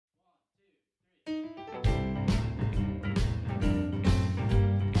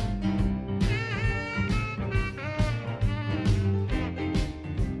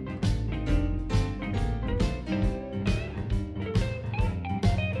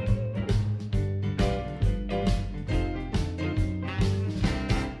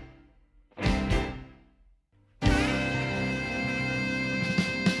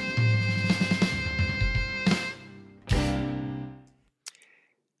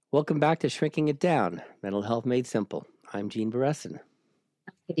Welcome back to Shrinking It Down, Mental Health Made Simple. I'm Gene Beresin.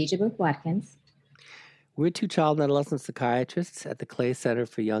 Khadija Booth Watkins. We're two child and adolescent psychiatrists at the Clay Center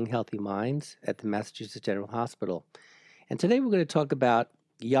for Young Healthy Minds at the Massachusetts General Hospital. And today we're going to talk about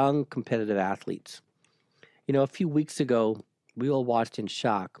young competitive athletes. You know, a few weeks ago, we all watched in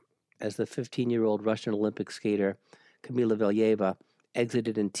shock as the 15-year-old Russian Olympic skater Kamila Valieva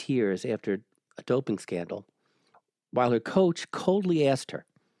exited in tears after a doping scandal, while her coach coldly asked her,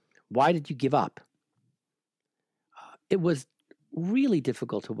 "Why did you give up?" It was really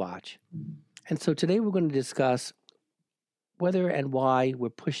difficult to watch. And so today we're going to discuss whether and why we're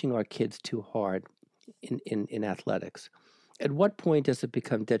pushing our kids too hard in athletics. At what point does it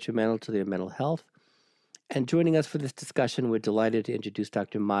become detrimental to their mental health? And joining us for this discussion, we're delighted to introduce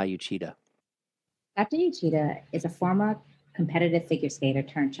Dr. Mai Uchida. Dr. Uchida is a former competitive figure skater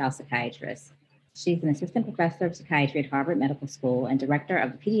turned child psychiatrist. She's an assistant professor of psychiatry at Harvard Medical School and director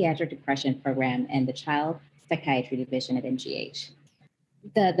of the Pediatric Depression Program and the Child Psychiatry Division at MGH.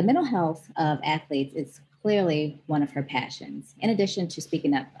 The mental health of athletes is clearly one of her passions. In addition to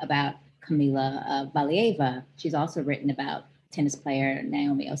speaking up about Kamila Valieva, she's also written about tennis player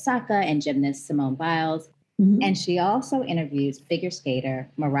Naomi Osaka and gymnast Simone Biles. Mm-hmm. And she also interviews figure skater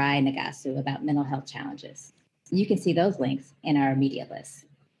Mirai Nagasu about mental health challenges. You can see those links in our media list.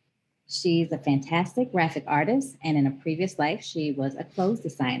 She's a fantastic graphic artist, and in a previous life, she was a clothes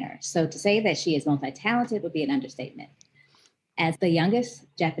designer. So to say that she is multi-talented would be an understatement. As the youngest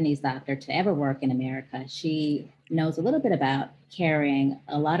Japanese doctor to ever work in America, she knows a little bit about carrying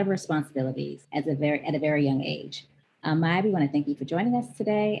a lot of responsibilities at a very young age. Mai, we want to thank you for joining us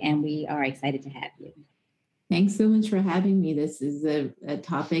today, and we are excited to have you. Thanks so much for having me. This is a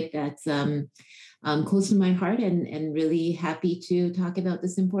topic that's close to my heart and really happy to talk about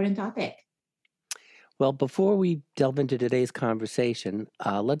this important topic. Well, before we delve into today's conversation,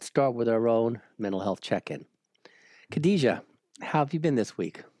 let's start with our own mental health check-in. Khadija, how have you been this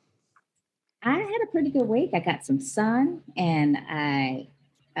week? I had a pretty good week. I got some sun and I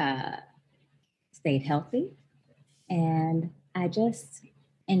stayed healthy, and I just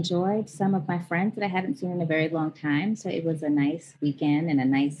enjoyed some of my friends that I haven't seen in a very long time. So it was a nice weekend and a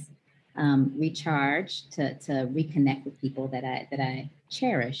nice recharge to reconnect with people that I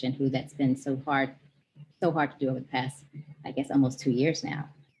cherish and who that's been so hard to do over the past, I guess, almost 2 years now.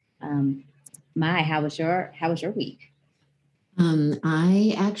 Mai, how was your week?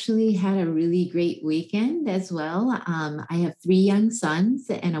 I actually had a really great weekend as well. I have 3 young sons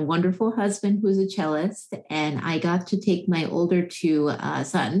and a wonderful husband who's a cellist, and I got to take my older 2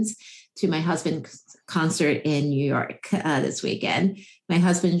 sons to my husband's concert in New York this weekend. My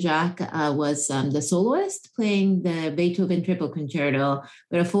husband, Jacques, was the soloist playing the Beethoven Triple Concerto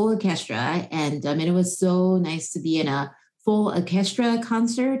with a full orchestra, and it was so nice to be in a full orchestra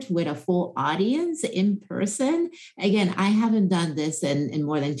concert with a full audience in person. Again, I haven't done this in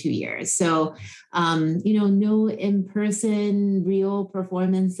more than 2 years. So, no in-person real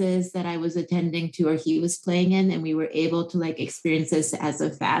performances that I was attending to or he was playing in, and we were able to experience this as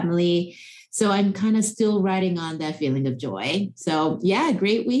a family. So I'm kind of still riding on that feeling of joy. So yeah,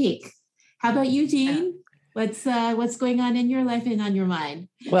 great week. How about you, Gene? What's going on in your life and on your mind?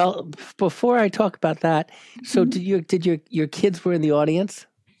 Well, before I talk about that, so did your kids were in the audience?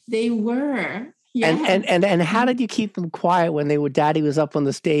 They were. Yes. And how did you keep them quiet when Daddy was up on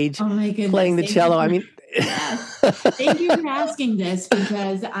the stage playing the cello? I mean, thank you for asking this,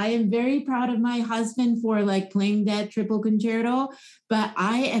 because I am very proud of my husband for playing that triple concerto, but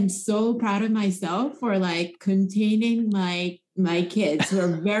I am so proud of myself for containing my kids who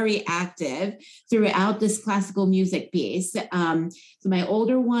are very active throughout this classical music piece. So my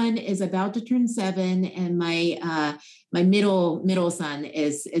older one is about to turn 7, and my middle son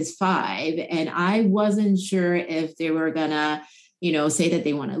is 5, and I wasn't sure if they were gonna say that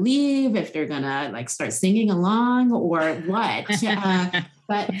they want to leave, if they're gonna start singing along or what.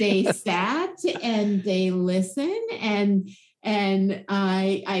 But they sat and they listened, and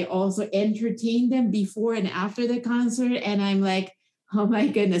I also entertained them before and after the concert. And I'm like, oh my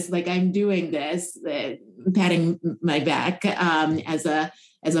goodness, I'm doing this, patting my back as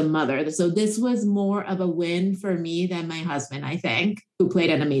a mother. So this was more of a win for me than my husband, I think, who played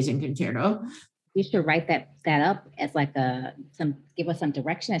an amazing concerto. You should write that up as give us some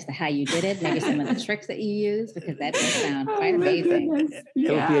direction as to how you did it, maybe some of the tricks that you used, because that does sound quite amazing.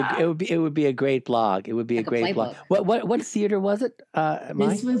 Yeah. It would be a great blog. It would be a great blog. What theater was it?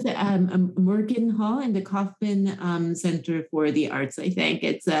 This was Morgan Hall and the Kaufman Center for the Arts. I think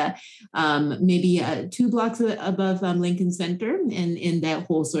it's maybe 2 blocks above Lincoln Center, and in that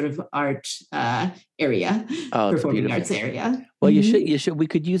whole sort of art area, performing arts area. Well, you should. We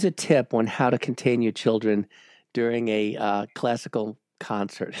could use a tip on how to contain your children during a classical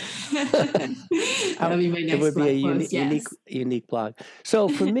concert. That'll be my It next would be a blog post. Yes. unique blog. So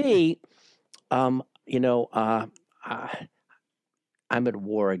for me, you know, I'm at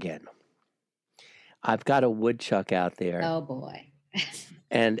war again. I've got a woodchuck out there, Oh boy.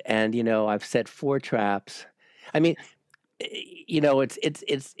 and you know, I've set 4 traps. I mean, you know, it's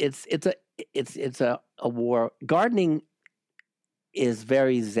a war. Gardening is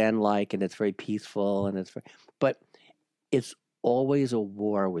very zen-like and it's very peaceful and but it's always a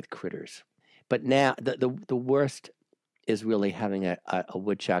war with critters. But now the worst is really having a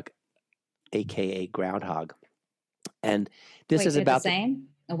woodchuck, aka groundhog, and this Wait, is they're the about same?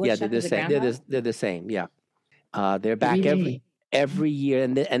 A yeah, woodchuck is a groundhog? they're the same. Yeah, they're back Every every year,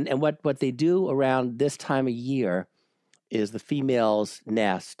 and what they do around this time of year is the females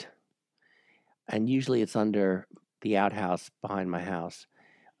nest, and usually it's under the outhouse behind my house,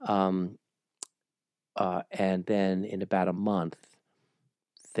 um, and then in about a month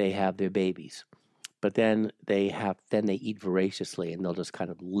they have their babies, but then they eat voraciously, and they'll just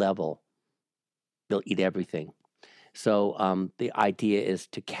kind of level. They'll eat everything. So the idea is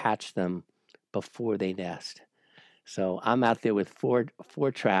to catch them before they nest. So I'm out there with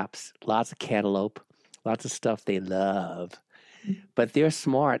four traps, lots of cantaloupe, lots of stuff they love. But they're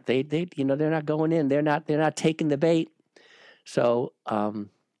smart. They you know, they're not going in. They're not taking the bait. So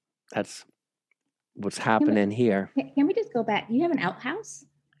that's what's happening here. Can we just go back? You have an outhouse?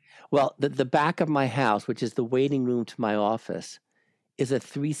 Well, the back of my house, which is the waiting room to my office, is a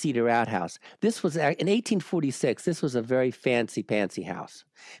 3-seater outhouse. This was in 1846. This was a very fancy house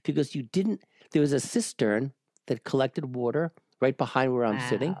because there was a cistern that collected water right behind where I'm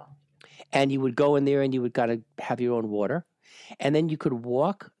sitting. Wow. And you would go in there and you would gotta have your own water. And then you could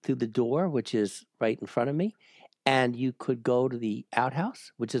walk through the door, which is right in front of me, and you could go to the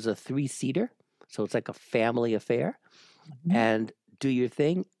outhouse, which is a 3-seater. So it's like a family affair, and do your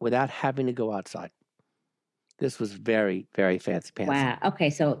thing without having to go outside. This was very, very fancy pants. Wow.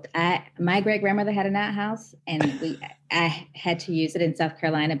 Okay. So my great grandmother had an outhouse, and I had to use it in South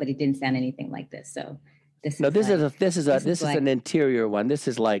Carolina, but it didn't sound anything like this. So this is an interior one. This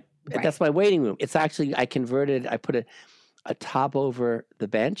is like that's my waiting room. It's actually I put a top over the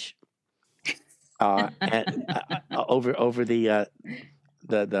bench, and over the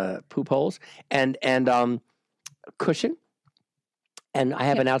poop holes and cushion. And I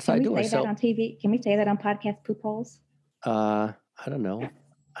have an outside door. Can we say that on TV? Can we say that on podcast poop holes? I don't know.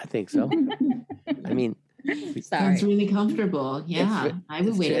 I think so. I mean, sounds really comfortable. Yeah, I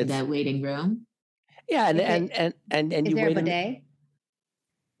would wait in that waiting room. Yeah, and is you there wait a bidet?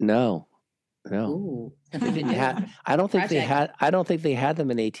 No. Ooh. They didn't have. I don't think they had. I don't think they had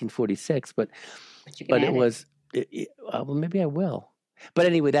them in 1846. But it was. Well, maybe I will. But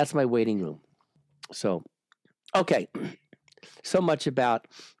anyway, that's my waiting room. So, okay. So much about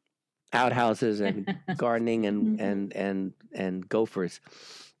outhouses and gardening and gophers.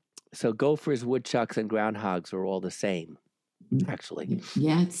 So gophers, woodchucks, and groundhogs are all the same, actually.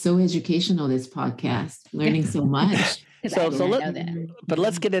 Yeah, it's so educational, this podcast. Learning so much. But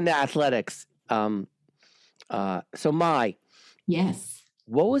let's get into athletics. So Mai. Yes.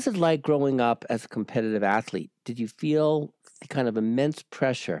 What was it like growing up as a competitive athlete? Did you feel the kind of immense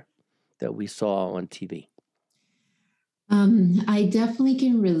pressure that we saw on TV? I definitely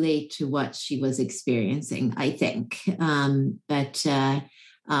can relate to what she was experiencing, I think. But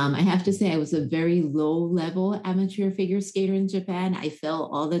I have to say, I was a very low-level amateur figure skater in Japan. I fell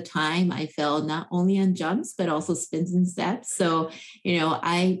all the time. I fell not only on jumps, but also spins and steps. So,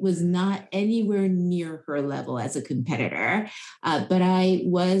 I was not anywhere near her level as a competitor. But I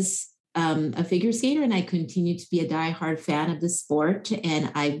was a figure skater, and I continue to be a diehard fan of the sport. And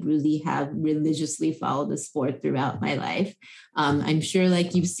I really have religiously followed the sport throughout my life. I'm sure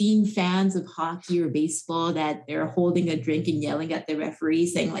like you've seen fans of hockey or baseball that they're holding a drink and yelling at the referee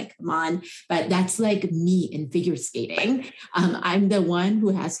saying like, come on, but that's like me in figure skating. I'm the one who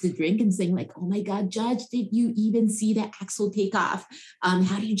has to drink and saying like, oh my God, judge, did you even see that axle take off?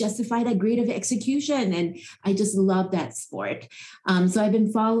 How do you justify that grade of execution? And I just love that sport. So I've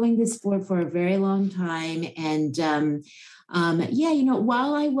been following this sport for a very long time. And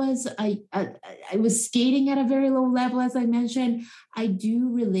while I was skating at a very low level, as I mentioned, I do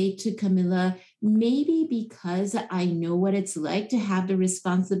relate to Camilla maybe because I know what it's like to have the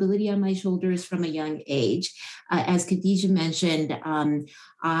responsibility on my shoulders from a young age. As Khadija mentioned, when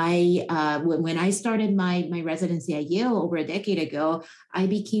I started my residency at Yale over a decade ago, I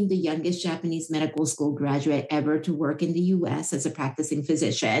became the youngest Japanese medical school graduate ever to work in the US as a practicing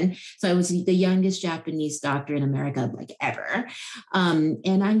physician. So I was the youngest Japanese doctor in America, like ever.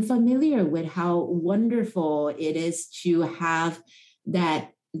 And I'm familiar with how wonderful it is to have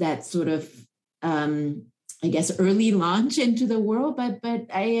that sort of I guess early launch into the world, but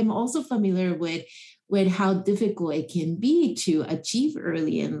I am also familiar with how difficult it can be to achieve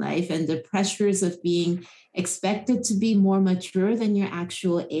early in life and the pressures of being expected to be more mature than your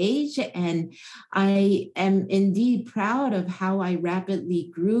actual age. And I am indeed proud of how I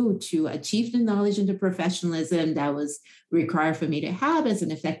rapidly grew to achieve the knowledge and the professionalism that was required for me to have as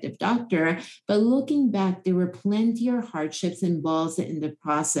an effective doctor. But looking back, there were plenty of hardships involved in the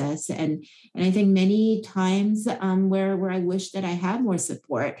process. And I think many times where I wish that I had more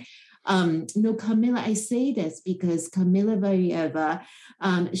support. Camila, I say this because Camila Varieva,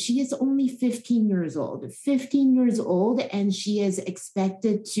 she is only 15 years old, and she is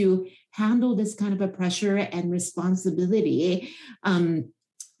expected to handle this kind of a pressure and responsibility.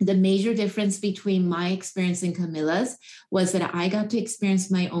 The major difference between my experience and Camila's was that I got to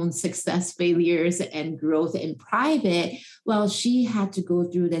experience my own success, failures, and growth in private, while she had to go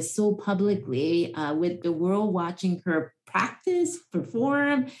through this so publicly with the world watching her practice,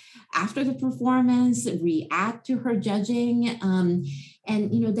 perform, after the performance, react to her judging.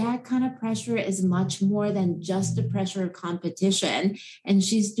 And that kind of pressure is much more than just the pressure of competition. And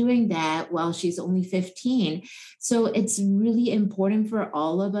she's doing that while she's only 15. So it's really important for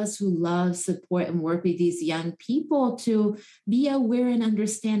all of us who love, support, and work with these young people to be aware and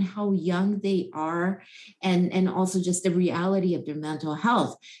understand how young they are, and also just the reality of their mental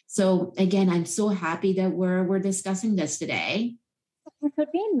health. So again, I'm so happy that we're discussing this today.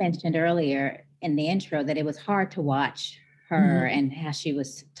 Corinne mentioned earlier in the intro that it was hard to watch her and how she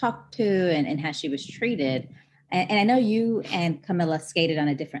was talked to and how she was treated. And I know you and Camila skated on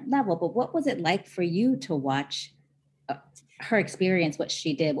a different level, but what was it like for you to watch her experience, what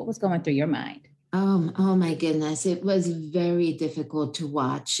she did? What was going through your mind? Oh my goodness. It was very difficult to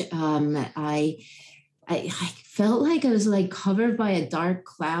watch. I felt like I was like covered by a dark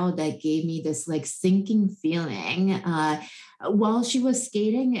cloud that gave me this like sinking feeling while she was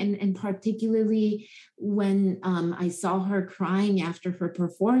skating, and particularly when I saw her crying after her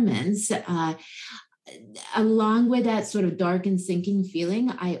performance. Along with that sort of dark and sinking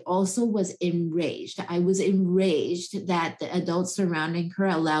feeling, I also was enraged. I was enraged that the adults surrounding her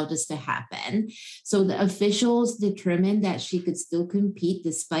allowed this to happen. So the officials determined that she could still compete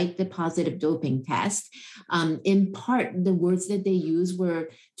despite the positive doping test. In part, the words that they used were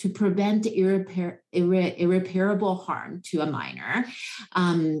to prevent irreparable harm to a minor.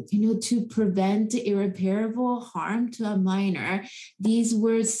 To prevent irreparable harm to a minor, these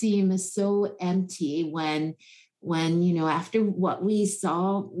words seem so empty when after what we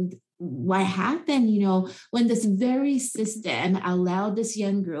saw, what happened, when this very system allowed this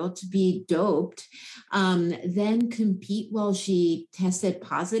young girl to be doped, then compete while she tested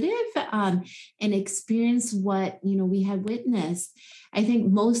positive, and experience what, we had witnessed. I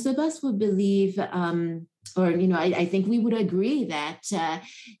think most of us would believe, I think we would agree that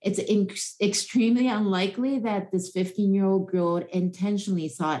it's extremely unlikely that this 15-year-old girl intentionally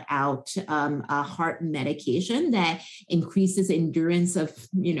sought out a heart medication that increases endurance of,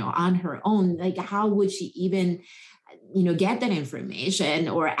 on her own. Like, how would she even get that information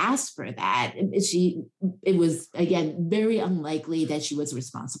or ask for that? It was, again, very unlikely that she was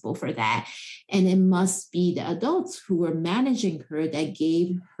responsible for that. And it must be the adults who were managing her that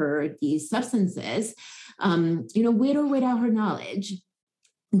gave her these substances, with or without her knowledge.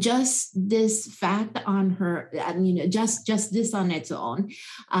 Just this fact on her, just this on its own,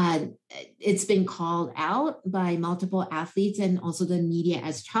 it's been called out by multiple athletes and also the media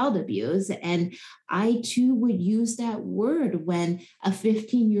as child abuse. And I too would use that word when a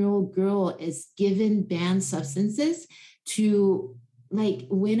 15-year-old girl is given banned substances to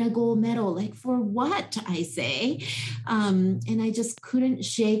win a gold medal. Like, for what, I say? And I just couldn't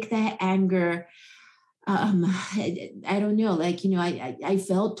shake that anger. I don't know, I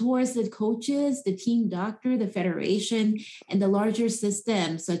felt towards the coaches, the team doctor, the federation, and the larger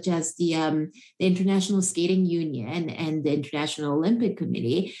system, such as the International Skating Union and the International Olympic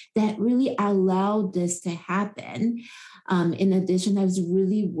Committee, that really allowed this to happen. In addition, I was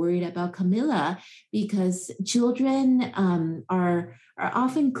really worried about Camila because children are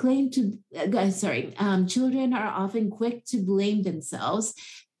often children are often quick to blame themselves.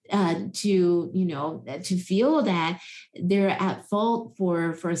 to feel that they're at fault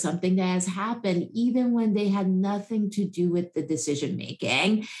for something that has happened, even when they had nothing to do with the decision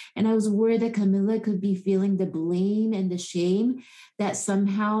making. And I was worried that Camila could be feeling the blame and the shame that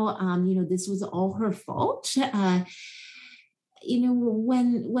somehow, this was all her fault.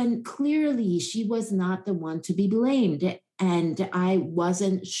 When clearly she was not the one to be blamed. And I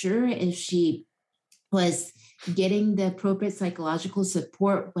wasn't sure if she was getting the appropriate psychological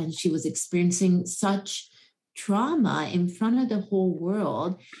support when she was experiencing such trauma in front of the whole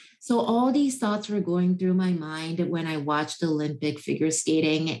world. So all these thoughts were going through my mind when I watched Olympic figure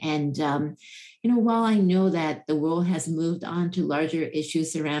skating. And, while I know that the world has moved on to larger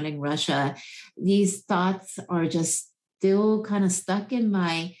issues surrounding Russia, these thoughts are just still kind of stuck in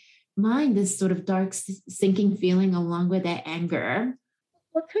my mind, this sort of dark sinking feeling along with that anger.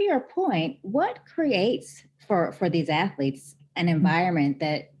 Well, to your point, what creates for these athletes an environment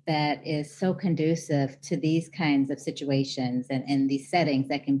that is so conducive to these kinds of situations and these settings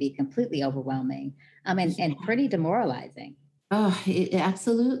that can be completely overwhelming and pretty demoralizing? Oh,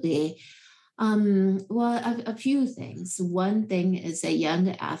 absolutely. A few things. One thing is that young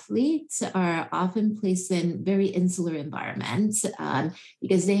athletes are often placed in very insular environments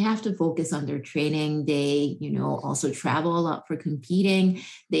because they have to focus on their training. They, also travel a lot for competing.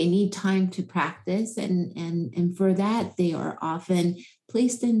 They need time to practice, and for that, they are often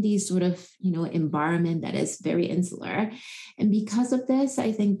placed in these sort of, environment that is very insular. And because of this,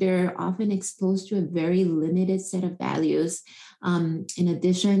 I think they're often exposed to a very limited set of values. In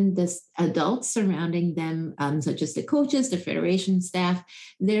addition, the adults surrounding them, such as the coaches, the federation staff,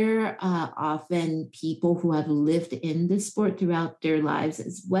 they're often people who have lived in the sport throughout their lives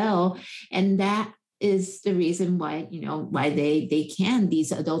as well. And that is the reason why, why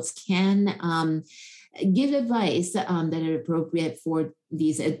these adults can give advice that are appropriate for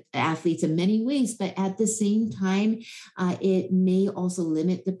these athletes in many ways, but at the same time, it may also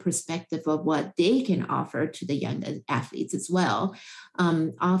limit the perspective of what they can offer to the young athletes as well.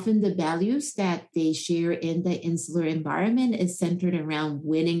 Often the values that they share in the insular environment is centered around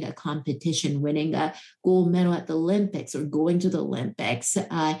winning a competition, winning a gold medal at the Olympics or going to the Olympics.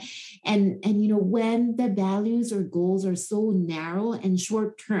 And when the values or goals are so narrow and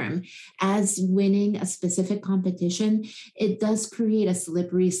short term as winning a specific competition, it does create a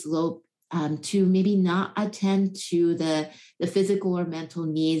slippery slope to maybe not attend to the physical or mental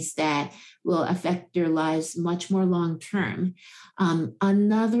needs that will affect their lives much more long term.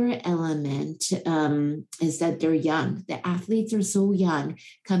 Another element is that they're young. The athletes are so young.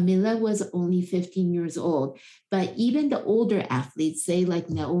 Camila was only 15 years old, but even the older athletes, say like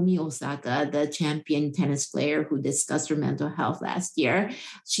Naomi Osaka, the champion tennis player who discussed her mental health last year,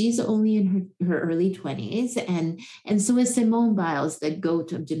 she's only in her early 20s. And so is Simone Biles, the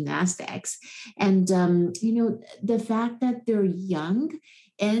GOAT of gymnastics. And, the fact that they're young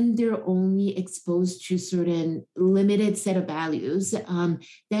and they're only exposed to certain limited set of values,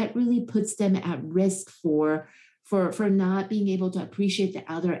 that really puts them at risk for not being able to appreciate the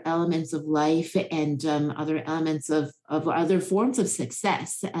other elements of life and other elements of other forms of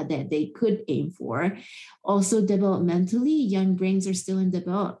success that they could aim for. Also, developmentally, young brains are still in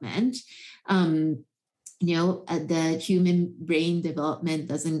development. The human brain development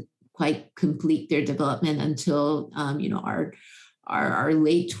doesn't quite complete their development until, our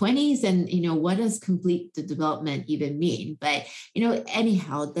late 20s. And, what does complete the development even mean? But,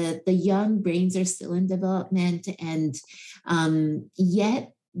 anyhow, the young brains are still in development. And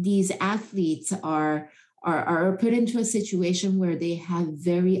yet these athletes are put into a situation where they have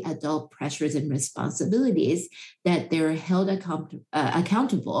very adult pressures and responsibilities that they're held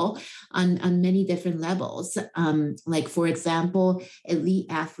accountable on many different levels. Like, for example, elite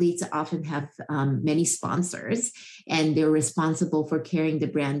athletes often have many sponsors, and they're responsible for carrying the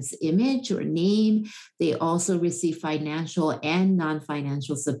brand's image or name. They also receive financial and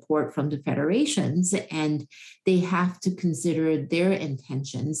non-financial support from the federations, and they have to consider their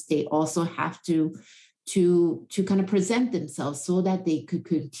intentions. They also have to kind of present themselves so that they could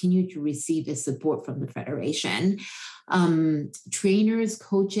continue to receive the support from the federation. Trainers,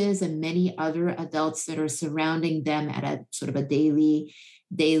 coaches, and many other adults that are surrounding them at a sort of a daily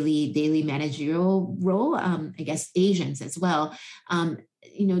managerial role, I guess agents as well.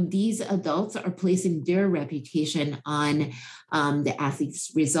 These adults are placing their reputation on the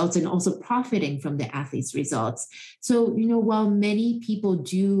athletes' results and also profiting from the athletes' results. So, while many people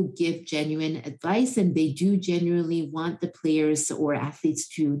do give genuine advice and they do genuinely want the players or athletes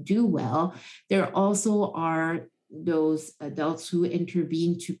to do well, there also are those adults who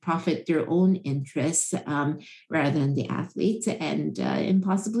intervene to profit their own interests rather than the athletes, and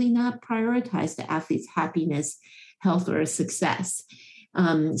possibly not prioritize the athlete's happiness, health, or success.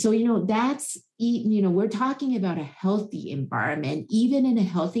 So, we're talking about a healthy environment. Even in a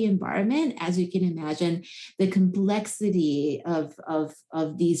healthy environment, as you can imagine, the complexity of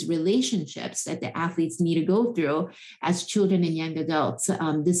these relationships that the athletes need to go through as children and young adults,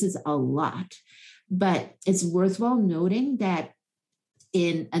 this is a lot. But it's worthwhile noting that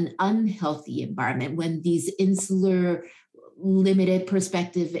in an unhealthy environment, when these insular limited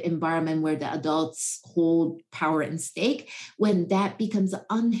perspective environment where the adults hold power and stake, when that becomes an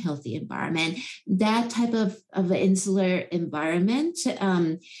unhealthy environment, that type of insular environment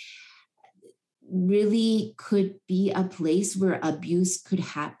really could be a place where abuse could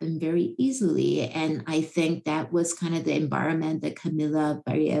happen very easily. And I think that was kind of the environment that Kamila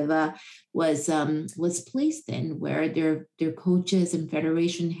Valieva was placed in, where their coaches and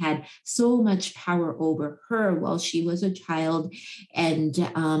federation had so much power over her while she was a child, and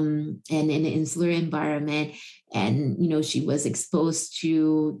in an insular environment. And, she was exposed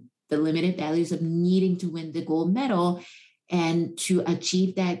to the limited values of needing to win the gold medal. And to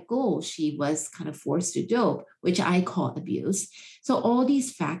achieve that goal, she was kind of forced to dope, which I call abuse. So all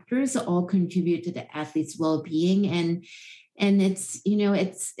these factors all contribute to the athlete's well-being. And it's,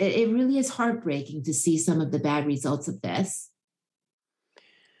 it really is heartbreaking to see some of the bad results of this.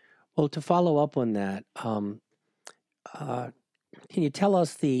 Well, to follow up on that, can you tell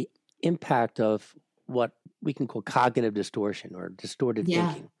us the impact of what we can call cognitive distortion or distorted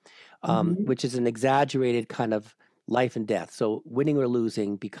thinking, which is an exaggerated kind of life and death. So winning or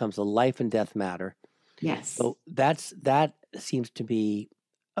losing becomes a life and death matter. Yes. So that seems to be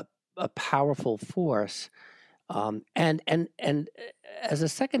a powerful force. And as a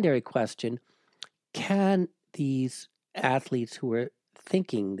secondary question, can these athletes who are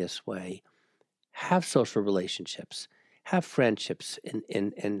thinking this way have social relationships, have friendships, and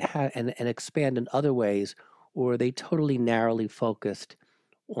expand in other ways, or are they totally narrowly focused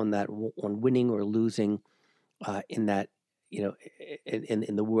on winning or losing? In that,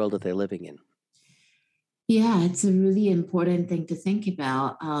 in the world that they're living in? Yeah, it's a really important thing to think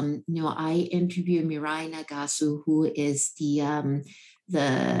about. I interviewed Mirai Nagasu, who is the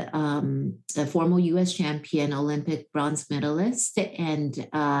former U.S. champion, Olympic bronze medalist, and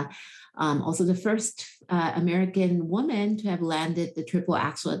also the first American woman to have landed the triple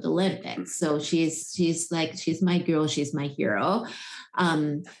axel at the Olympics. So she's my girl, she's my hero.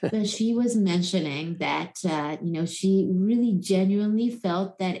 But she was mentioning that she really genuinely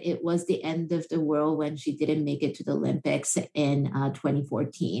felt that it was the end of the world when she didn't make it to the Olympics in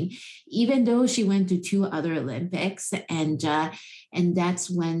 2014, even though she went to 2 other Olympics, and that's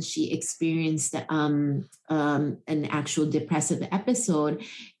when she experienced an actual depressive episode.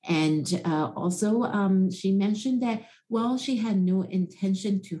 And also, she mentioned that while she had no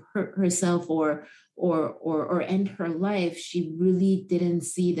intention to hurt herself or end her life, she really didn't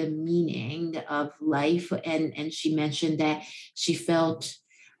see the meaning of life. And she mentioned that she felt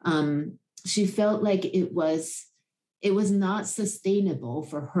like it was not sustainable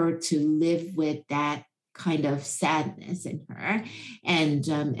for her to live with that kind of sadness in her. And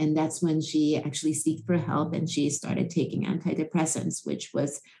that's when she actually sought for help, and she started taking antidepressants, which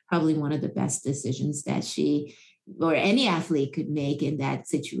was probably one of the best decisions that she or any athlete could make in that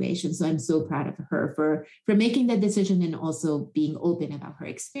situation. So I'm so proud of her for making that decision and also being open about her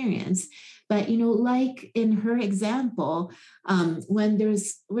experience. But, like in her example, when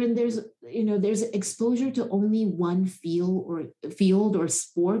there's exposure to only one field or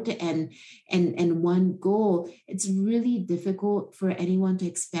sport and one goal, it's really difficult for anyone to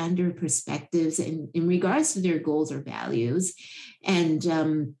expand their perspectives in regards to their goals or values. And,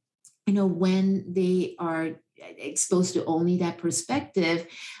 when they are exposed to only that perspective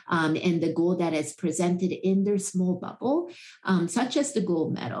and the goal that is presented in their small bubble, such as the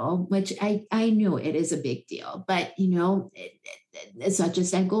gold medal, which I know it is a big deal, but such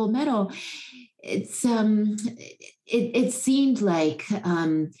as that gold medal, it's it seemed like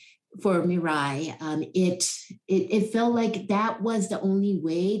for Mirai, it felt like that was the only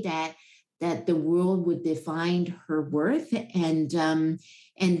way that the world would define her worth, and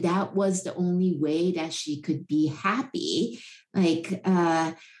that was the only way that she could be happy.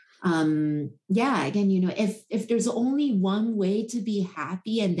 Again, if there's only one way to be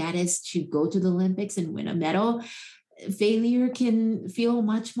happy, and that is to go to the Olympics and win a medal, failure can feel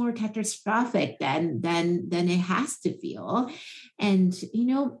much more catastrophic than it has to feel. And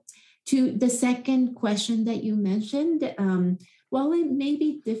to the second question that you mentioned, while it may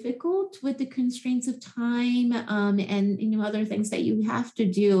be difficult with the constraints of time and other things that you have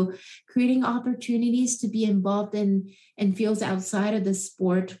to do, creating opportunities to be involved in fields outside of the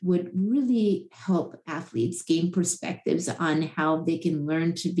sport would really help athletes gain perspectives on how they can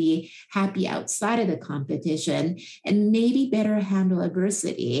learn to be happy outside of the competition and maybe better handle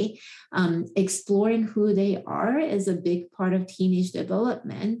adversity. Exploring who they are is a big part of teenage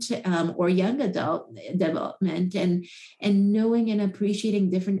development or young adult development, and knowing and appreciating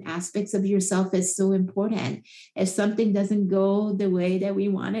different aspects of yourself is so important. If something doesn't go the way that we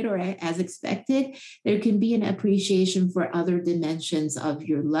wanted or as expected, there can be an appreciation for other dimensions of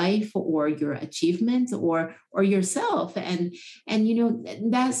your life or your achievements or yourself, and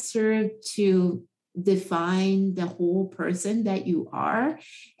that served to define the whole person that you are.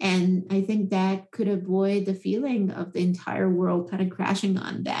 And I think that could avoid the feeling of the entire world kind of crashing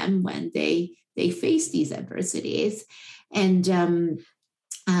on them when they face these adversities. And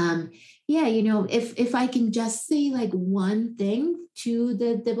if I can just say like one thing to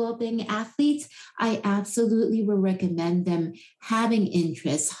the developing athletes, I absolutely will recommend them having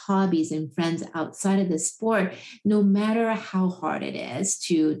interests, hobbies, and friends outside of the sport, no matter how hard it is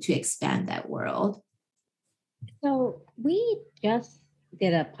to expand that world. So we just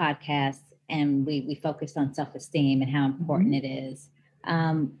did a podcast and we focused on self-esteem and how important it is.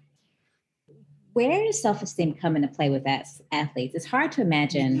 Where does self-esteem come into play with athletes? It's hard to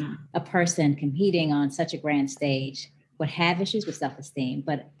imagine a person competing on such a grand stage would have issues with self-esteem,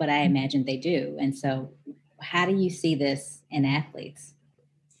 but I imagine they do. And so how do you see this in athletes?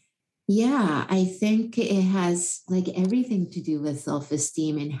 Yeah, I think it has like everything to do with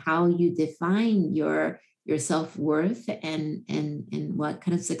self-esteem and how you define your self-worth and what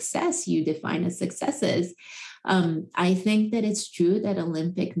kind of success you define as successes. I think that it's true that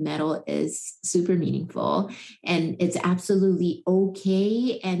Olympic medal is super meaningful, and it's absolutely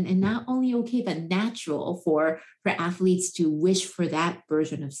okay, and not only okay, but natural for athletes to wish for that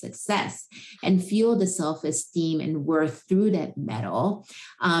version of success and feel the self-esteem and worth through that medal.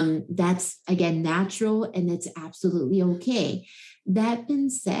 That's, again, natural, and it's absolutely okay. That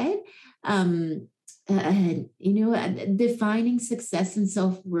being said, defining success and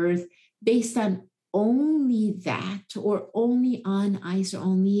self-worth based on only that or only on ice or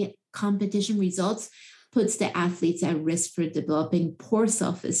only competition results puts the athletes at risk for developing poor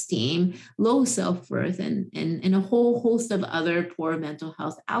self-esteem, low self-worth, and a whole host of other poor mental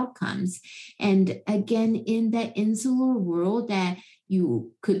health outcomes. And again, in that insular world that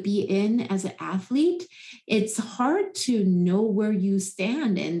you could be in as an athlete, it's hard to know where you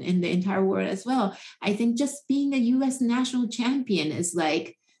stand in the entire world as well. I think just being a U.S. national champion is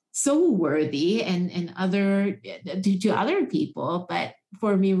like so worthy and other to other people, but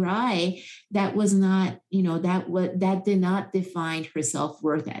for Mirai, that was not, that did not define her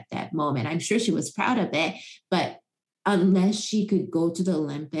self-worth at that moment. I'm sure she was proud of it, but unless she could go to the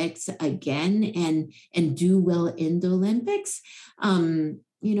Olympics again and do well in the Olympics,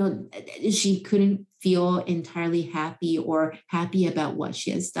 she couldn't feel entirely happy or happy about what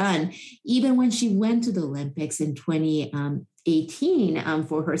she has done. Even when she went to the Olympics in 2018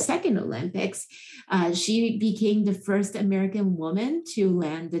 for her second Olympics, she became the first American woman to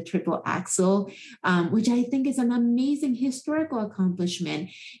land the triple axel, which I think is an amazing historical accomplishment.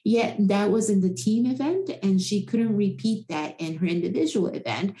 Yet that was in the team event, and she couldn't repeat that in her individual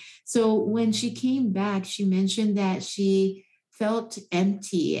event. So when she came back, she mentioned that she felt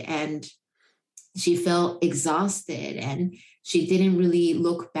empty and she felt exhausted, and she didn't really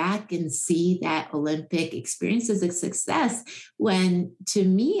look back and see that Olympic experience as a success, when to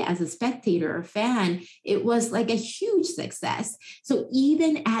me as a spectator or fan, it was like a huge success. So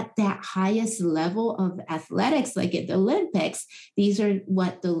even at that highest level of athletics, like at the Olympics, these are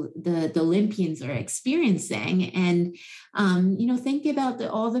what the Olympians are experiencing. And, think about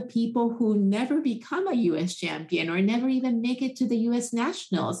all the people who never become a U.S. champion or never even make it to the U.S.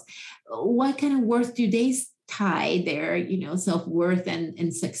 Nationals. What kind of worth do they tie their, self-worth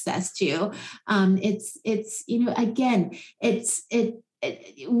and success to?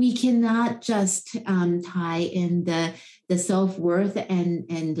 We cannot just tie in the self-worth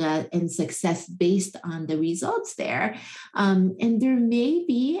and success based on the results there. And there may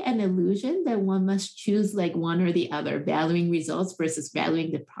be an illusion that one must choose like one or the other, valuing results versus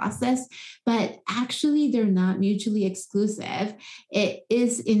valuing the process, but actually they're not mutually exclusive. It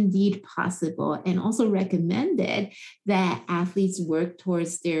is indeed possible and also recommended that athletes work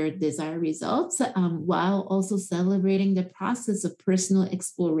towards their desired results while also celebrating the process of personal personal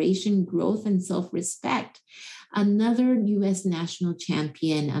exploration, growth, and self-respect. Another U.S. national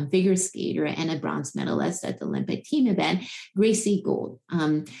champion figure skater and a bronze medalist at the Olympic team event, Gracie Gold.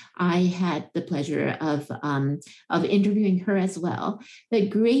 I had the pleasure of interviewing her as well. But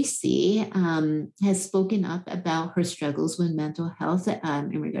Gracie has spoken up about her struggles with mental health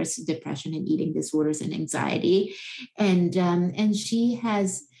in regards to depression and eating disorders and anxiety, and she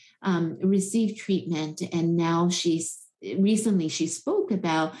has received treatment, and now recently she spoke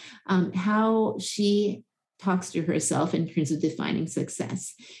about how she talks to herself in terms of defining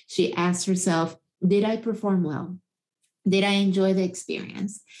success. She asked herself, did I perform well? Did I enjoy the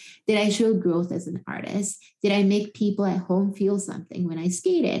experience? Did I show growth as an artist? Did I make people at home feel something when I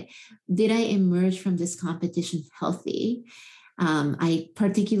skated? Did I emerge from this competition healthy? I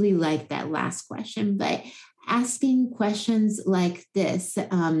particularly like that last question, but asking questions like this,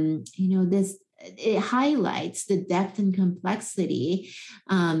 it highlights the depth and complexity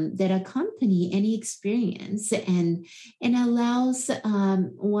that accompany any experience, and allows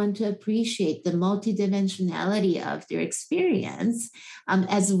one to appreciate the multidimensionality of their experience,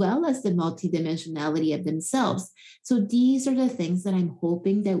 as well as the multidimensionality of themselves. So these are the things that I'm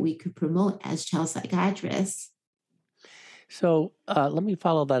hoping that we could promote as child psychiatrists. So let me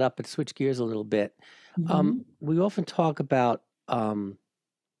follow that up and switch gears a little bit. We often talk about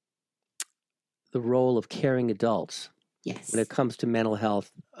the role of caring adults when it comes to mental health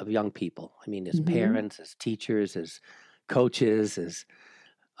of young people. I mean, as parents, as teachers, as coaches, as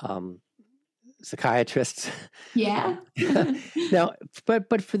psychiatrists. Yeah. Now,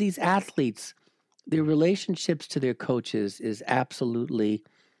 but for these athletes, their relationships to their coaches is absolutely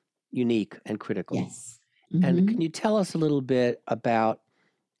unique and critical. Yes. And can you tell us a little bit about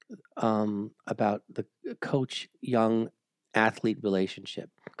the coach young athlete relationship?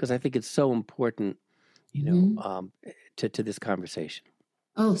 Because I think it's so important, to this conversation.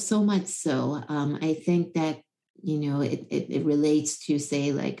 Oh, so much so. I think that, it relates to,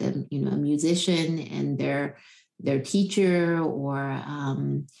 say, like a musician and their teacher, or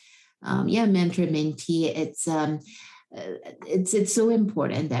mentor mentee. It's so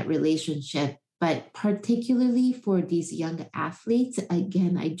important, that relationship. But particularly for these young athletes,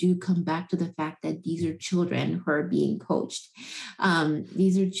 again, I do come back to the fact that these are children who are being coached.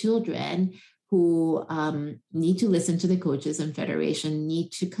 These are children who need to listen to the coaches and federation,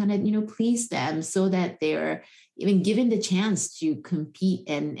 need to kind of, please them, so that they're even given the chance to compete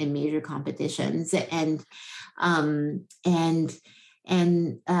in major competitions. And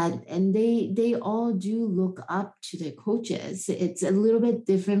they all do look up to their coaches. It's a little bit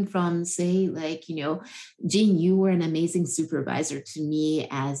different from, say, like, Jean, you were an amazing supervisor to me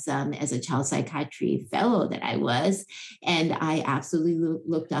as a child psychiatry fellow that I was, and I absolutely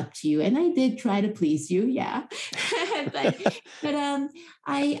looked up to you, and I did try to please you, yeah. but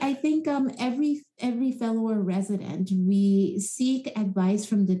I think every fellow or resident, we seek advice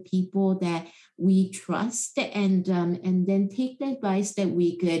from the people that we trust, and then take the advice that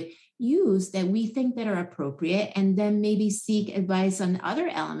we could use, that we think that are appropriate, and then maybe seek advice on other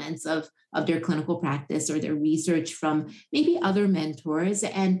elements of their clinical practice or their research from maybe other mentors,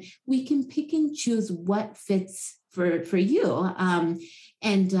 and we can pick and choose what fits for you.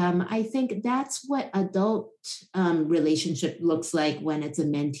 I think that's what adult relationship looks like when it's a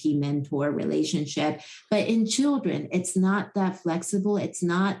mentee-mentor relationship. But in children, it's not that flexible. It's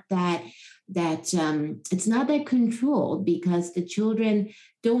not that it's not that controlled, because the children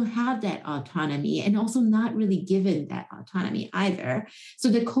don't have that autonomy, and also not really given that autonomy either. So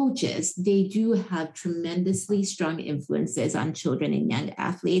the coaches, they do have tremendously strong influences on children and young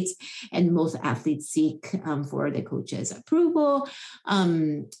athletes, and most athletes seek for the coach's approval.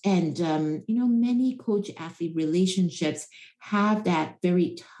 Many coach-athlete relationships have that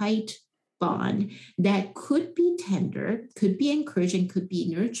very tight bond that could be tender, could be encouraging, could be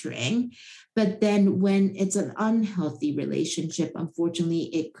nurturing. But then when it's an unhealthy relationship, unfortunately,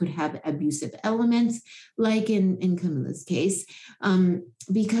 it could have abusive elements, like in Camilla's case,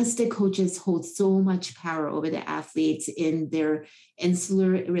 because the coaches hold so much power over the athletes in their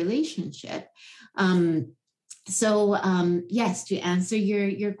insular relationship. Yes, to answer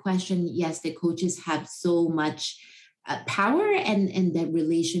your question, yes, the coaches have so much power, and that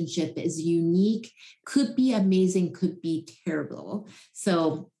relationship is unique, could be amazing, could be terrible.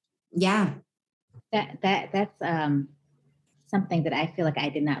 So yeah, that's something that I feel like I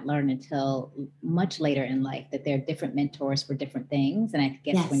did not learn until much later in life, that there are different mentors for different things. And I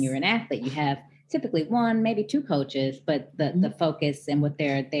guess when you're an athlete, you have typically one, maybe two coaches, but the focus and what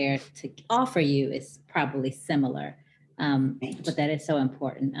they're there to offer you is probably similar. But that is so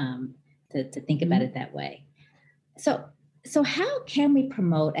important to think about it that way. So So how can we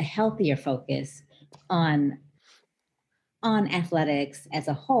promote a healthier focus on athletics as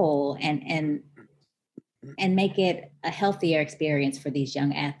a whole, and make it a healthier experience for these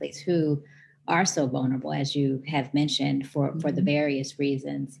young athletes who are so vulnerable, as you have mentioned, for the various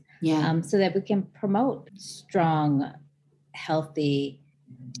reasons, Yeah. so that we can promote strong, healthy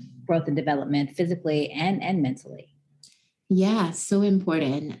growth and development physically and mentally? Yeah, so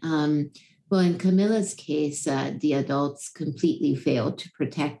important. Well, in Camilla's case, the adults completely failed to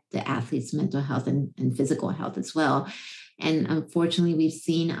protect the athlete's mental health and physical health as well. And unfortunately, we've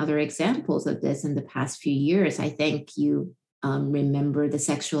seen other examples of this in the past few years. I think you remember the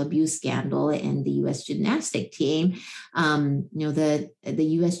sexual abuse scandal in the U.S. gymnastic team. The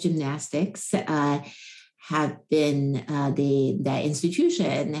U.S. gymnastics have been that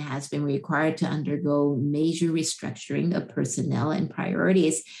institution has been required to undergo major restructuring of personnel and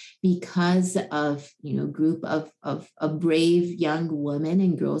priorities because of group of brave young women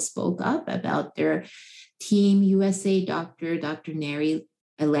and girls spoke up about their Team USA Dr. Larry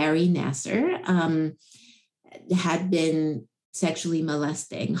Nassar had been sexually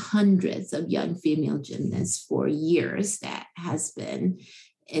molesting hundreds of young female gymnasts for years. That has been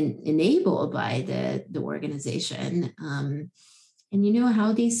enabled by the organization. And you know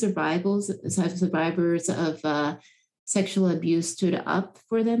how these survivors of sexual abuse stood up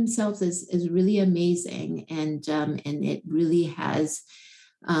for themselves is really amazing, and it really has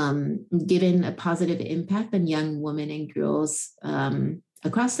given a positive impact on young women and girls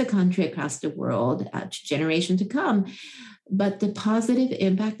across the country, across the world, generation to come. But the positive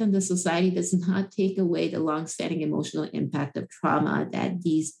impact on the society does not take away the longstanding emotional impact of trauma that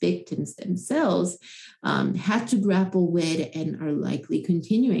these victims themselves had to grapple with and are likely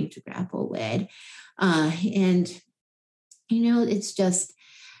continuing to grapple with. It's just,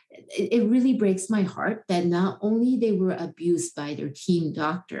 it really breaks my heart that not only they were abused by their team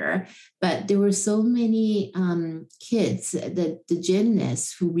doctor, but there were so many kids, the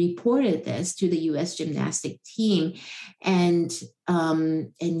gymnasts, who reported this to the U.S. gymnastic team, and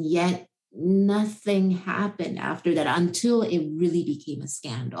yet nothing happened after that until it really became a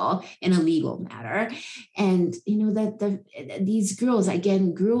scandal and a legal matter. And these girls,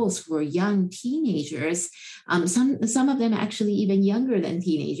 again, girls who are young teenagers, some of them actually even younger than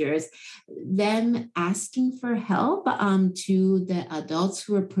teenagers, them asking for help to the adults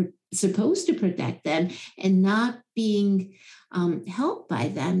who are supposed to protect them and not being helped by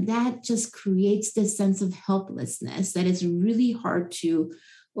them, that just creates this sense of helplessness that is really hard to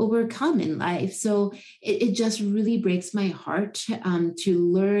overcome in life. So it just really breaks my heart to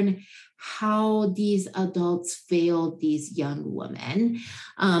learn how these adults failed these young women,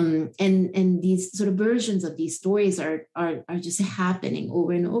 and these sort of versions of these stories are just happening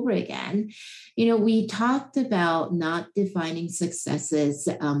over and over again. We talked about not defining successes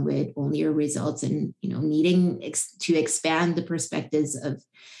with only your results, and needing to expand the perspectives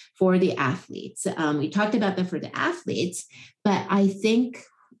for the athletes. We talked about that for the athletes, but I think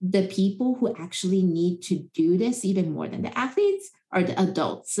the people who actually need to do this even more than the athletes are the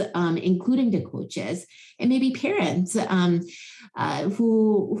adults, including the coaches and maybe parents who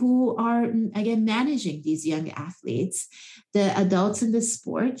are, again, managing these young athletes. The adults in the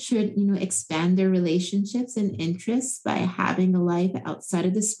sport should, expand their relationships and interests by having a life outside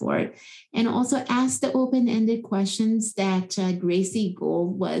of the sport, and also ask the open-ended questions that Gracie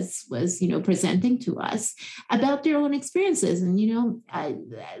Gold was presenting to us about their own experiences. And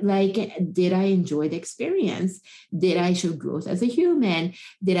did I enjoy the experience? Did I show growth as a human?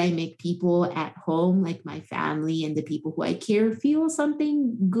 Did I make people at home, like my family and the people who I care, feel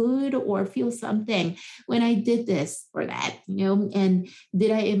something good or feel something when I did this or that? And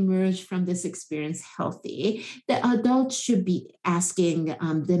did I emerge from this experience healthy? The adults should be asking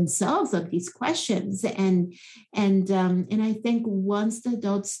themselves of these questions, and I think once the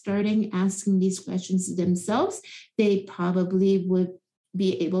adults starting asking these questions themselves, they probably would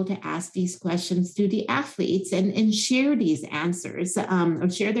be able to ask these questions to the athletes and share these answers, or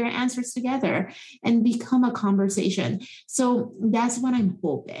share their answers together and become a conversation. So that's what I'm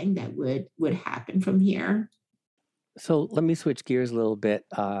hoping that would happen from here. So let me switch gears a little bit.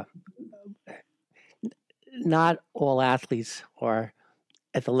 Not all athletes are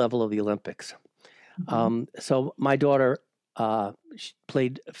at the level of the Olympics. Mhm. So my daughter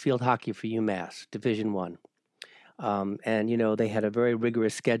played field hockey for UMass, Division I. And, they had a very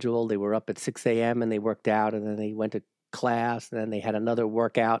rigorous schedule. They were up at 6 a.m. and they worked out, and then they went to class, and then they had another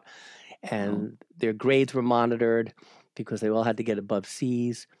workout, and their grades were monitored because they all had to get above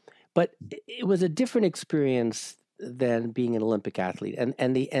C's. But it was a different experience than being an Olympic athlete.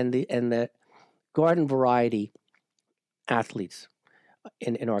 And the garden variety athletes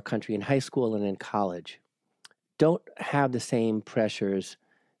in our country, in high school and in college, don't have the same pressures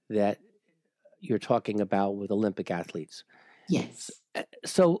that you're talking about with Olympic athletes. Yes.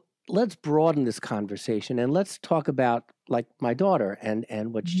 So let's broaden this conversation and let's talk about like my daughter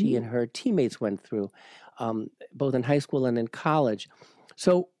and what she and her teammates went through, both in high school and in college.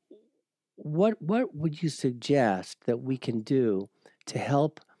 So what would you suggest that we can do to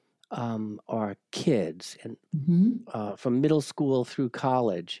help our kids and from middle school through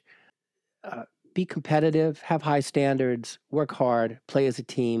college be competitive, have high standards, work hard, play as a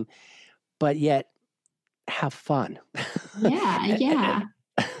team, but yet have fun? Yeah.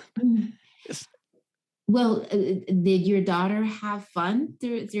 Well, did your daughter have fun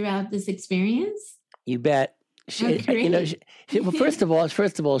throughout this experience? You bet. Well, first of all,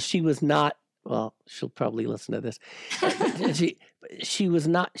 she was not. Well, she'll probably listen to this. She was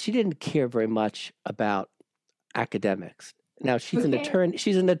not. She didn't care very much about academics. Now she's an attorney.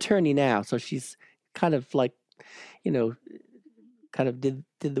 She's an attorney now, so she's kind of like, kind of did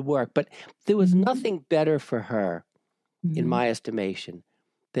the work. But there was nothing better for her, in my estimation,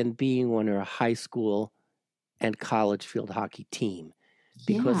 than being on her high school and college field hockey team,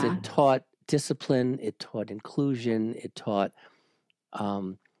 because it taught discipline, it taught inclusion, it taught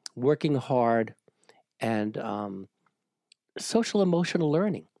working hard, and social emotional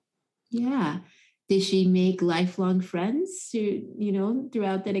learning. Yeah. Did she make lifelong friends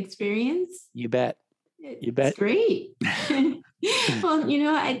throughout that experience? You bet. You bet. It's great. Well,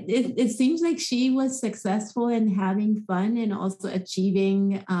 it seems like she was successful in having fun and also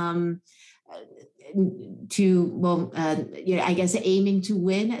achieving I guess aiming to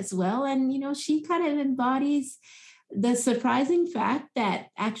win as well. And, she kind of embodies the surprising fact that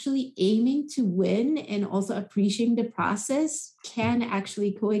actually aiming to win and also appreciating the process can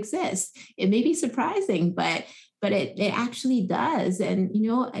actually coexist. It may be surprising, but it actually does. And,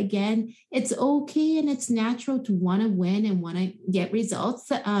 again, it's okay and it's natural to want to win and want to get results.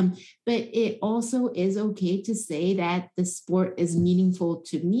 But it also is okay to say that the sport is meaningful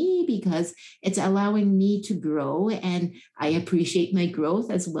to me because it's allowing me to grow, and I appreciate my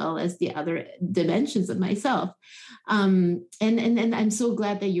growth as well as the other dimensions of myself. And I'm so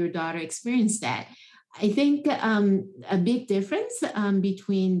glad that your daughter experienced that. I think a big difference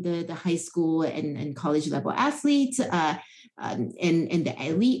between the high school and college level athletes and the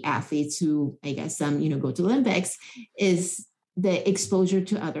elite athletes who, I guess, go to Olympics is the exposure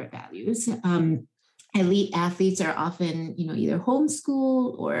to other values. Elite athletes are often, either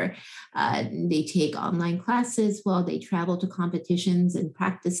homeschool or they take online classes while they travel to competitions and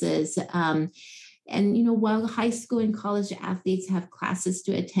practices. And, while high school and college athletes have classes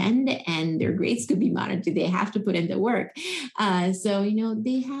to attend and their grades could be monitored, they have to put in the work. So,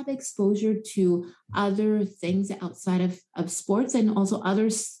 they have exposure to other things outside of sports, and also other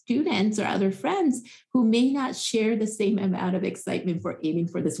students or other friends who may not share the same amount of excitement for aiming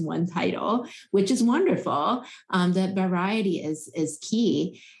for this one title, which is wonderful. That variety is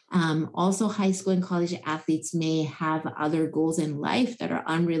key. Also, high school and college athletes may have other goals in life that are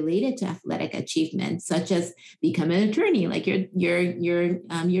unrelated to athletic achievements, such as becoming an attorney, like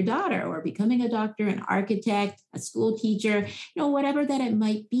your daughter, or becoming a doctor, an architect, a school teacher, whatever that it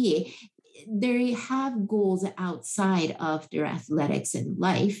might be. They have goals outside of their athletics in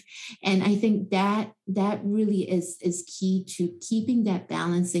life. And I think that really is key to keeping that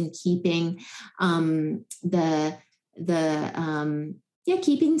balance and keeping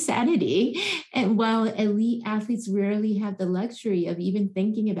keeping sanity. And while elite athletes rarely have the luxury of even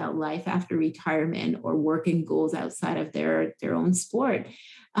thinking about life after retirement or working goals outside of their own sport.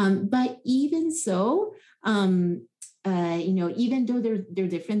 But even so, even though there are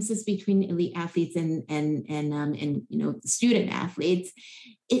differences between elite athletes and student athletes,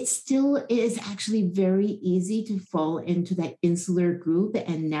 it still is actually very easy to fall into that insular group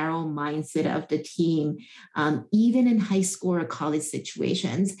and narrow mindset of the team, even in high school or college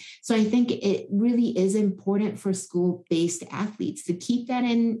situations. So I think it really is important for school-based athletes to keep that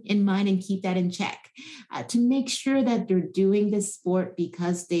in mind and keep that in check, to make sure that they're doing this sport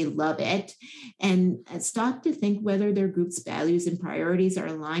because they love it, and stop to think whether their group's values and priorities are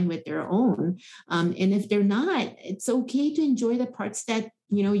aligned with their own. And if they're not, it's okay to enjoy the parts that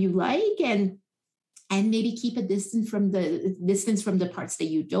you like, and maybe keep a distance from the parts that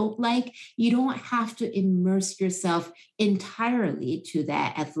you don't like. You don't have to immerse yourself entirely to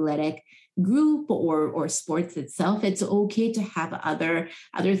that athletic group or sports itself. It's okay to have other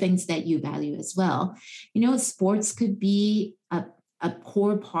things that you value as well. Sports could be a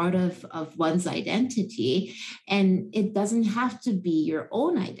core part of one's identity, and it doesn't have to be your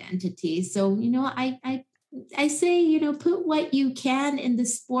own identity. So, I I say, put what you can in the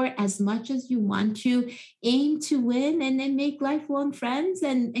sport as much as you want to, aim to win, and then make lifelong friends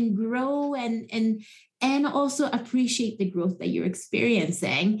and grow and also appreciate the growth that you're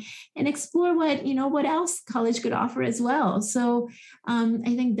experiencing and explore what else college could offer as well. So I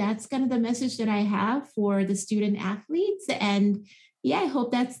think that's kind of the message that I have for the student athletes. And yeah, I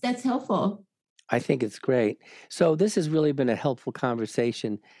hope that's helpful. I think it's great. So this has really been a helpful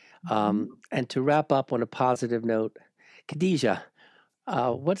conversation. And to wrap up on a positive note, Khadijah,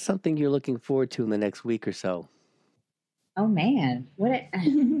 what's something you're looking forward to in the next week or so? Oh man, what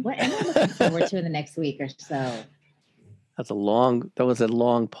am I looking forward to in the next week or so? That was a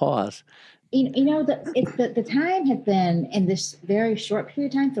long pause. The time has been in this very short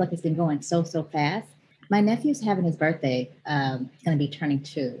period of time. I feel like it's been going so fast. My nephew's having his birthday. He's going to be turning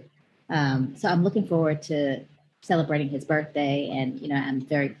 2. So I'm looking forward to celebrating his birthday, and I'm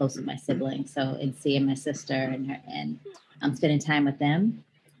very close with my siblings. So and seeing my sister and I'm spending time with them.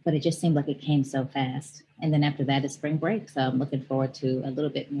 But it just seemed like it came so fast. And then after that is spring break. So I'm looking forward to a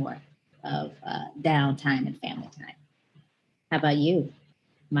little bit more of downtime and family time. How about you,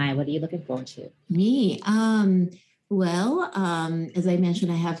 Maya? What are you looking forward to? Me, well, as I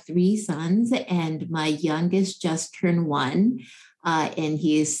mentioned, I have 3 sons, and my youngest just turned 1. And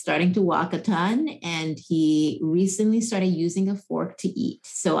he is starting to walk a ton, and he recently started using a fork to eat.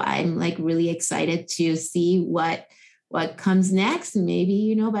 So I'm like really excited to see what comes next.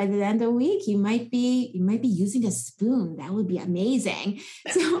 Maybe, by the end of the week, you might be using a spoon. That would be amazing.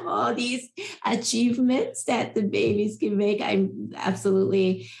 So all these achievements that the babies can make, I'm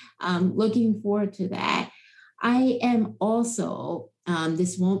absolutely looking forward to that. I am also,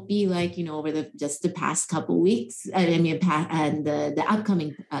 this won't be like, over just the past couple weeks, I mean, and the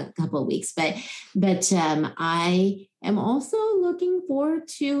upcoming couple of weeks, but I am also looking forward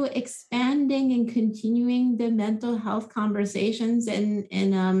to expanding and continuing the mental health conversations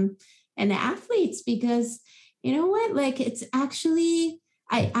and athletes, because you know what, like it's actually,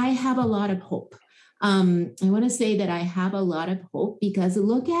 I have a lot of hope. I want to say that I have a lot of hope because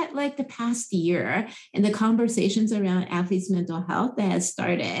look at like the past year and the conversations around athletes' mental health that has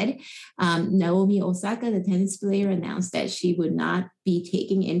started. Naomi Osaka, the tennis player, announced that she would not be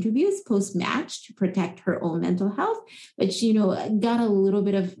taking interviews post-match to protect her own mental health, but she, got a little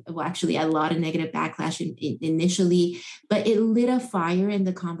bit of, well, actually a lot of negative backlash initially, but it lit a fire in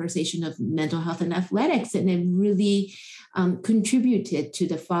the conversation of mental health and athletics, and it really contributed to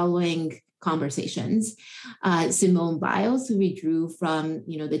the following conversations. Simone Biles, who withdrew from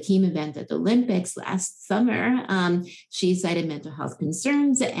the team event at the Olympics last summer, she cited mental health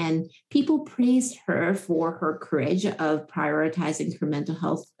concerns, and people praised her for her courage of prioritizing her mental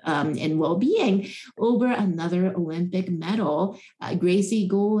health and well-being over another Olympic medal. Gracie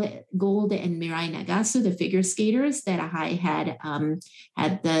Gold and Mirai Nagasu, the figure skaters that I had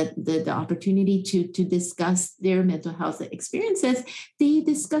the opportunity to discuss their mental health experiences, they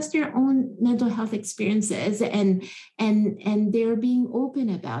discussed their own mental health experiences, and they're being open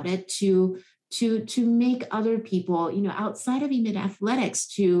about it to make other people, outside of even athletics,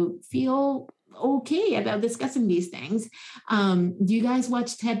 to feel okay about discussing these things. Do you guys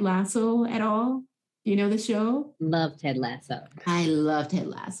watch Ted Lasso at all? Do you know the show? Love Ted Lasso. I love Ted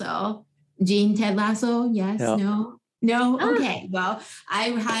Lasso. Jean, Ted Lasso? Yes, Yeah. No? Okay. Well, I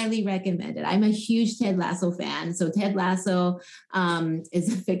highly recommend it. I'm a huge Ted Lasso fan. So Ted Lasso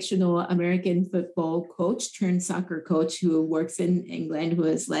is a fictional American football coach turned soccer coach who works in England, who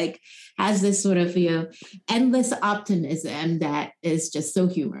has this sort of, endless optimism that is just so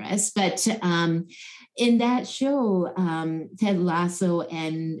humorous. But in that show, Ted Lasso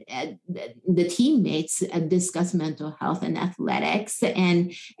and the teammates discuss mental health and athletics,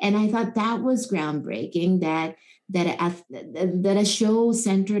 and I thought that was groundbreaking. That a show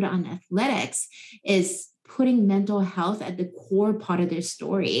centered on athletics is putting mental health at the core part of their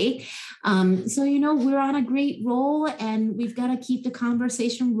story. So we're on a great roll, and we've got to keep the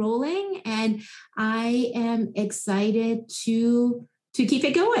conversation rolling. And I am excited to keep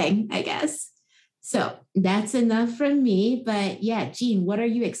it going, I guess. So that's enough from me. But yeah, Jean, what are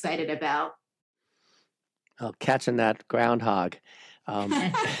you excited about? Oh, catching that groundhog. I'm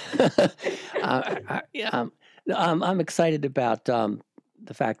excited about the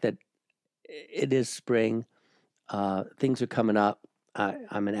fact that it is spring. Things are coming up.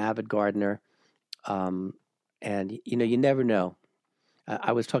 I'm an avid gardener, and you never know.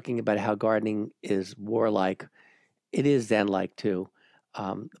 I was talking about how gardening is warlike. It is zen-like too,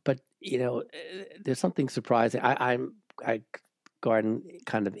 but there's something surprising. I garden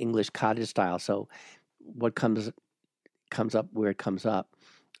kind of English cottage style, so what comes up where it comes up,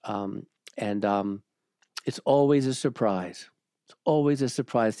 and it's always a surprise. It's always a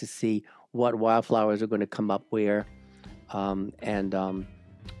surprise to see what wildflowers are going to come up where. I'm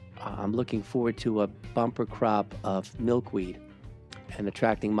looking forward to a bumper crop of milkweed and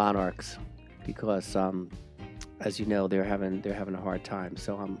attracting monarchs because, as you know, they're having a hard time.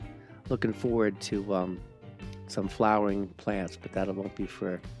 So I'm looking forward to some flowering plants, but that won't be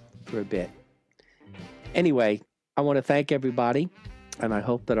for a bit. Anyway, I want to thank everybody, and I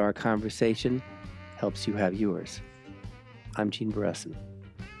hope that our conversation helps you have yours. I'm Gene Beresin.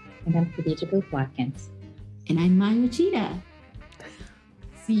 And I'm Khadija Booth Watkins. And I'm Maya Uchida.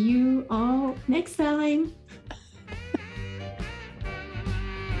 See you all next time.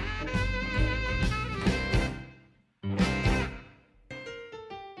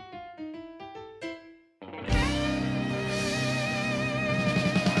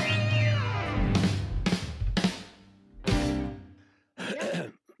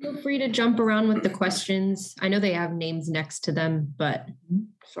 Feel free to jump around with the questions. I know they have names next to them, but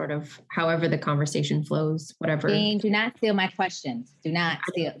sort of however the conversation flows, whatever. Jane, do not steal my questions. Do not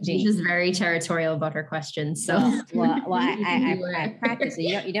steal. Jane. She's very territorial about her questions. So, I practice.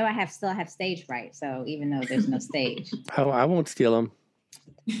 You know, I still have stage fright. So even though there's no stage, I won't steal them.